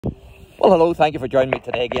Well, hello, thank you for joining me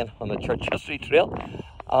today again on the Church History Trail.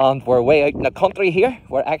 And we're way out in the country here.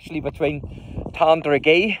 We're actually between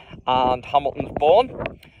Tandragee and Hamilton's Bawn.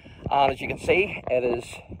 And as you can see, it is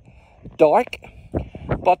dark.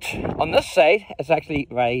 But on this side, it's actually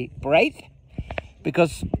very bright,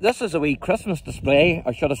 because this is a wee Christmas display,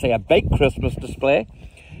 or should I say a big Christmas display.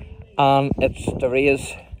 And it's to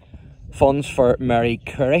raise funds for Marie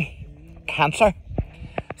Curie cancer.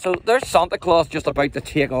 So there's Santa Claus just about to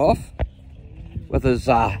take off with his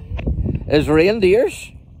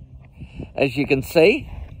reindeers, as you can see.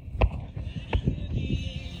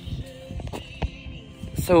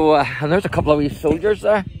 So and there's a couple of wee soldiers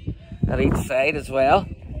there at each side as well.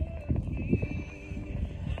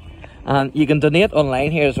 And you can donate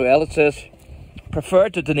online here as well. It says, prefer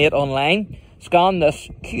to donate online, scan this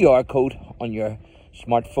QR code on your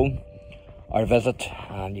smartphone or visit,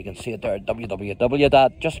 and you can see it there,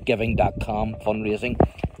 www.justgiving.com fundraising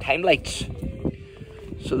timelights.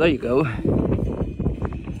 So there you go.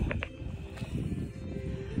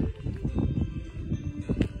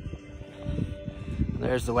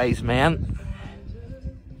 There's the wise men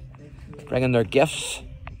bringing their gifts.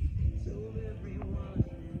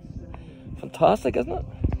 Fantastic, isn't it?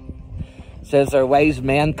 It says their wise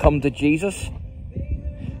men come to Jesus,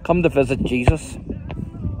 come to visit Jesus.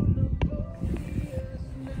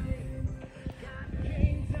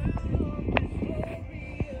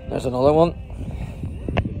 There's another one.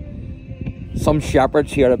 Some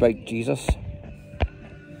shepherds hear about Jesus.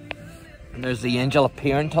 And there's the angel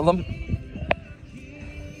appearing to them.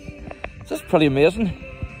 This is pretty amazing.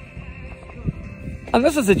 And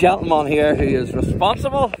this is the gentleman here who is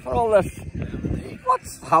responsible for all this.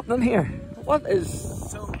 What's happening here? What is...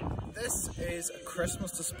 So this is a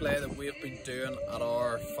Christmas display that we've been doing at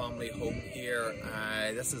our family home here.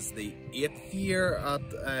 This is the 8th year at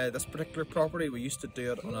this particular property. We used to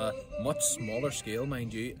do it on a much smaller scale,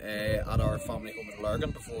 mind you, at our family home in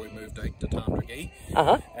Lurgan before we moved out to Tandragee.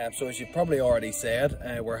 So as you probably already said,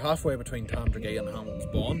 we're halfway between Tandragee and Hamilton's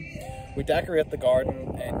Bawn. We decorate the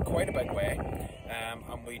garden in quite a big way.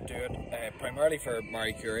 And we do it primarily for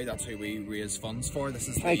Marie Curie. That's who we raise funds for. This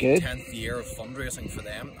is the 10th year of fundraising for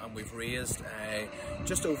them, and we've raised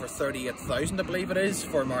just over 38,000, I believe it is,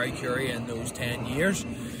 for Marie Curie in those 10 years.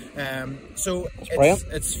 So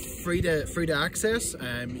it's free to access.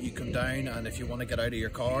 You come down, and if you want to get out of your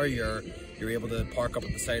car, you're able to park up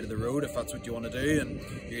at the side of the road if that's what you want to do, and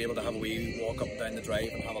you're able to have a wee walk up down the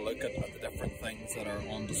drive and have a look at the different things that are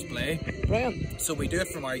on display. Brilliant. So we do it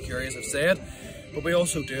for Marie Curie, as I've said, but we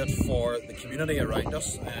also do it for the community around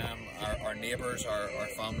us, our neighbours, our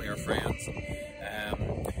family, our friends.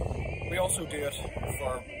 We also do it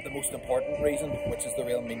for the most important reason, which is the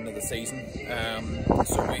real meaning of the season.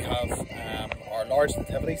 So we have our large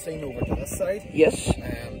nativity scene over to this side. Yes.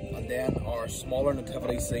 And then our smaller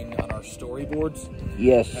nativity scene and our storyboards.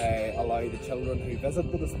 Yes. Allow the children who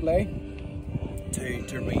visit the display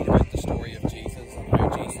to read about the story of Jesus and how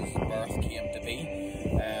Jesus' birth came to be.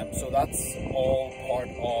 So that's all part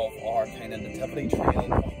of our kind of nativity trail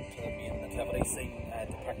to the main nativity scene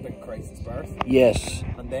depicting Christ's birth. Yes.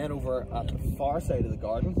 And then over at the far side of the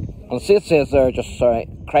garden. And see, it says there, just sorry,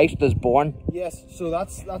 Christ is born. Yes, so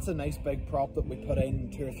that's a nice big prop that we put in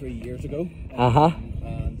 2 or 3 years ago.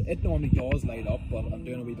 And it normally does light up, but I'm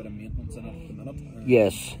doing a wee bit of maintenance in it at the minute.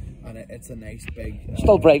 Yes. And it's a nice big...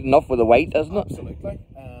 Still bright enough with the white, isn't it? Absolutely.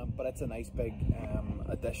 But it's a nice big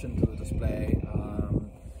addition to the display.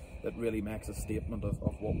 That really makes a statement of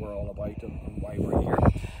what we're all about and why we're here.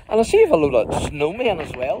 And I see you have a load of snowmen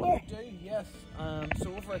as well there. We do, yes.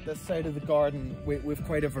 So over at this side of the garden, we've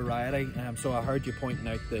quite a variety. So I heard you pointing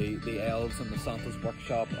out the elves and the Santa's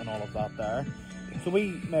workshop and all of that there. So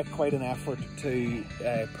we make quite an effort to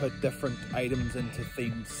put different items into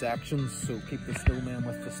themed sections. So keep the snowmen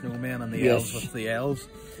with the snowmen and the elves with the elves.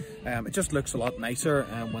 It just looks a lot nicer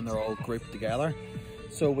when they're all grouped together.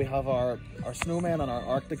 So we have our snowmen and our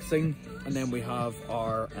Arctic scene, and then we have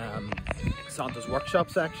our Santa's workshop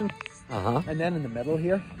section. And then in the middle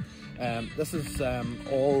here, this is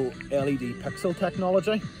all LED pixel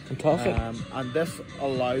technology. Fantastic. And this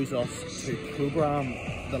allows us to program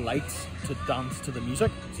the lights to dance to the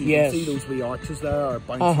music. So you can see those wee arches there are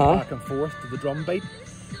bouncing back and forth to the drum beat.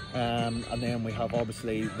 And then we have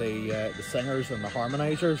obviously the singers and the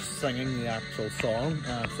harmonizers singing the actual song.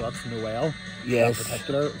 So that's Noel, that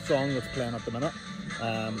particular song that's playing at the minute.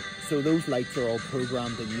 So those lights are all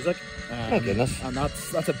programmed to music. My goodness. And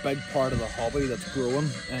that's a big part of the hobby that's growing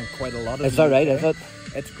quite a lot. Is that right, is it?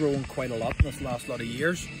 It's grown quite a lot in this last lot of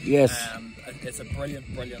years. Yes. It's a brilliant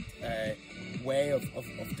way of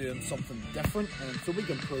doing something different, and so we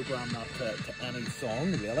can program that to any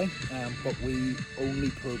song really, but we only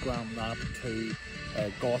program that to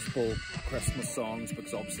gospel Christmas songs,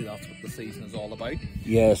 because obviously that's what the season is all about.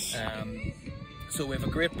 Yes. So we have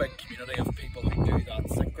a great big community of people who do that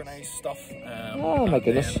synchronized stuff. Oh my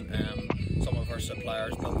goodness. Then, some of our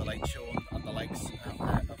suppliers, the Light Show and the likes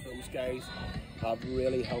of those guys, have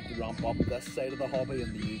really helped ramp up this side of the hobby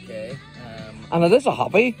in the UK. And it is a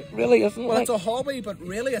hobby, really, isn't it? Well, it's a hobby, but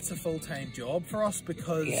really it's a full-time job for us,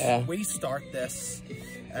 because we start this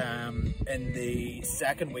in the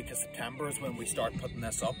second week of September is when we start putting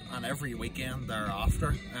this up, and every weekend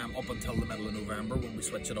thereafter, up until the middle of November when we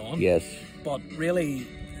switch it on. Yes. But really,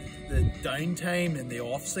 the downtime in the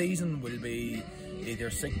off-season will be either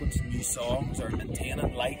sequencing new songs, or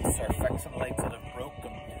maintaining lights, or fixing lights that have broke.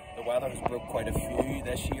 And the weather has broke quite a few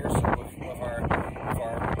this year, so with our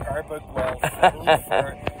repair book well filled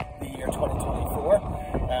for the year 2024.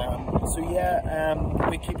 So yeah,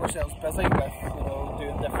 we keep ourselves busy with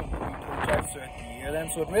doing different new projects throughout the year then.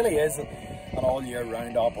 So it really is an all year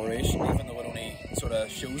round operation, even though it only sort of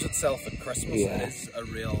shows itself at Christmas. It is a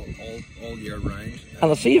real all year round.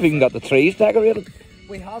 And I see you've even got the trees decorated.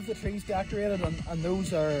 We have the trees decorated, and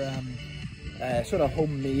those are sort of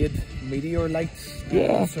homemade meteor lights,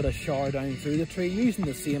 sort of shower down through the tree using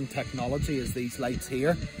the same technology as these lights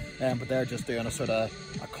here, but they're just doing a sort of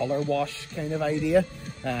a colour wash kind of idea,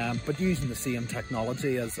 but using the same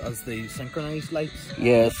technology as the synchronized lights.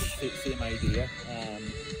 Yes. Same idea,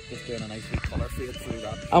 just doing a nice wee colour fade through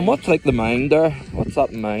that tree. And what's like the mound there? What's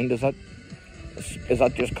that mound? Is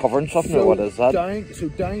that just covering something, or what is that? Down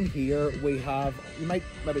here we have, you might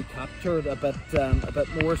maybe capture it a bit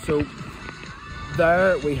more. So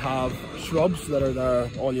there we have shrubs that are there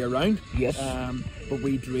all year round. Yes. But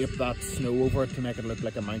we drape that snow over it to make it look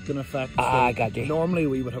like a mountain effect. I got you. Normally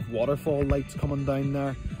we would have waterfall lights coming down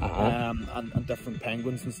there, and different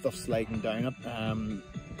penguins and stuff sliding down it.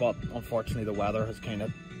 But unfortunately the weather has kind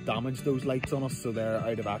of damaged those lights on us, so they're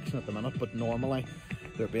out of action at the minute. But normally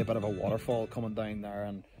there'd be a bit of a waterfall coming down there,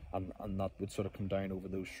 and that would sort of come down over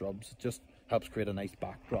those shrubs. It just helps create a nice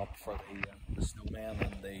backdrop for the snowmen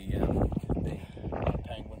and the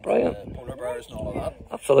penguins, the polar bears and all of that.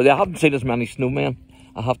 Absolutely. I haven't seen as many snowmen,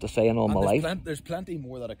 I have to say, in all my life. There's plenty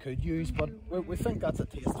more that I could use, but we think that's a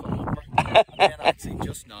tasteful number. And then actually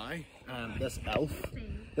just now, this elf,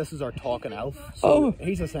 this is our talking elf. So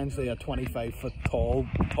he's essentially a 25-foot tall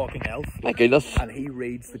talking elf. My goodness. And he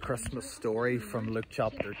reads the Christmas story from Luke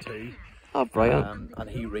chapter 2. Oh, brilliant. And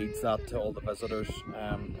he reads that to all the visitors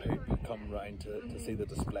who come round to see the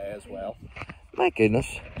display as well. My goodness.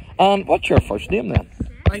 And what's your first name then?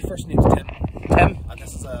 My first name's Tim. Tim? And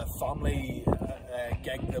this is a family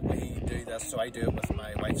gig that we do this. So I do it with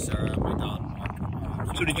my wife Sarah and my dad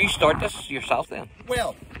Mark. So did you start this yourself then?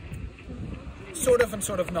 Well, sort of and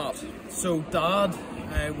sort of not. So Dad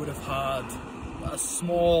would have had a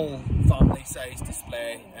small family-sized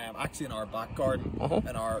display, actually in our back garden,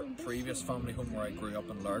 in our previous family home where I grew up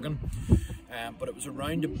in Lurgan. But it was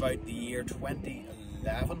around about the year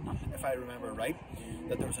 2011, if I remember right,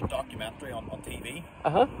 that there was a documentary on TV,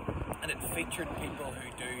 and it featured people who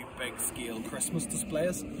do big-scale Christmas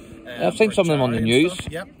displays. I've seen some of them on the news.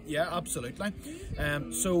 Yeah, absolutely.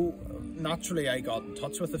 So naturally I got in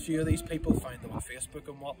touch with a few of these people, found them on Facebook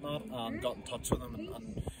and whatnot, and got in touch with them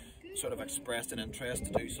and sort of expressed an interest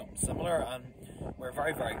to do something similar, and we're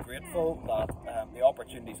very, very grateful that the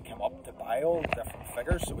opportunities came up to buy all the different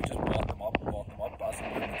figures, so we just bought them up as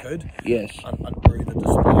and when we could. Yes. And grew the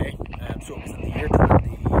display. So it was in the year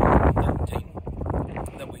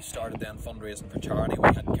 2013 that we started then fundraising for charity. We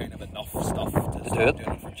had kind of enough stuff to start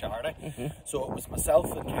doing it for charity. So it was myself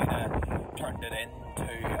that kind of turned it into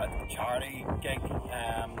a charity gig,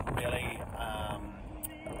 really.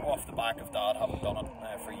 Off the back of Dad having done it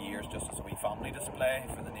for years just as a wee family display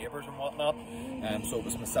for the neighbours and whatnot. So it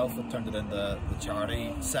was myself that turned it into the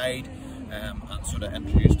charity side, and sort of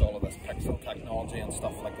introduced all of this pixel technology and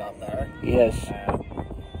stuff like that there. Yes.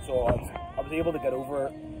 So I was able to get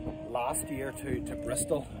over last year to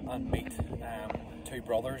Bristol and meet two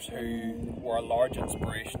brothers who were a large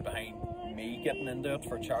inspiration behind me getting into it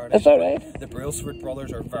for charity. Is that right? The Brailsford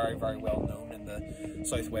brothers are very, very well known in the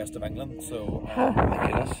southwest of England, so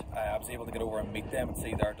I was able to get over and meet them and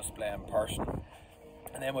see their display in person.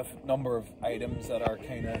 And then with a number of items that are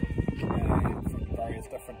kind of from various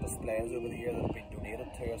different displays over the year that have been donated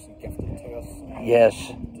to us and gifted to us.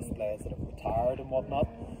 Yes. Displays that have retired and whatnot.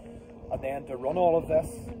 And then to run all of this,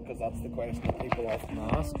 because that's the question that people often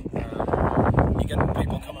ask, you get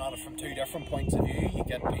people coming at it from two different points of view. You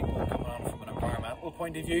get people coming at it from an environmental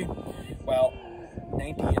point of view. Well,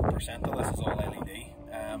 98% of this is all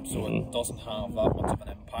LED, so it doesn't have that much of an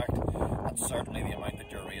impact, and certainly the amount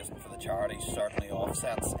that you're raising for the charity certainly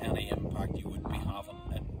offsets any impact you would be having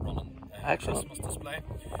in running a Christmas display.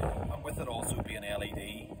 And with it also being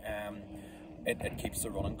LED, it keeps the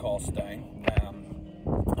running costs down.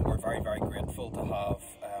 And we're very, very grateful to have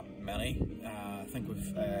many, I think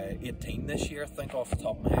we've 18 this year, I think off the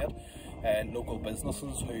top of my head, local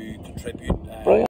businesses who contribute